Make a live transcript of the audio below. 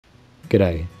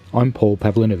G'day, I'm Paul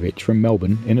Pavlinovich from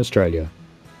Melbourne in Australia.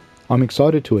 I'm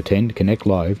excited to attend Connect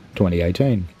Live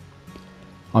 2018.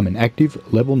 I'm an active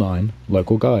Level 9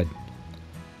 local guide.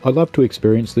 I love to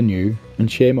experience the new and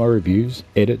share my reviews,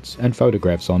 edits and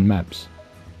photographs on maps.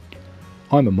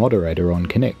 I'm a moderator on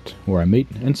Connect, where I meet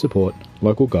and support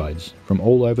local guides from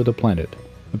all over the planet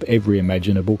of every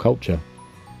imaginable culture.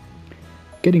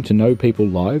 Getting to know people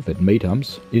live at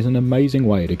meetups is an amazing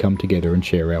way to come together and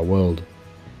share our world.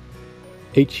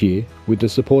 Each year, with the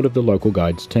support of the local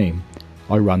guides team,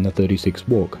 I run the 36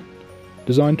 Walk,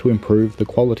 designed to improve the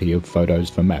quality of photos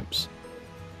for maps.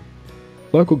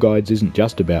 Local Guides isn't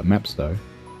just about maps though,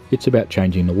 it's about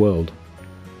changing the world.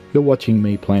 You're watching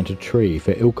me plant a tree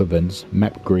for Ilkevan's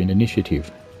Map Green initiative,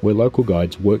 where local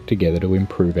guides work together to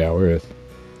improve our Earth.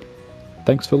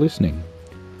 Thanks for listening,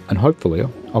 and hopefully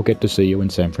I'll get to see you in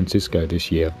San Francisco this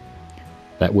year.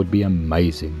 That would be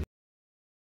amazing.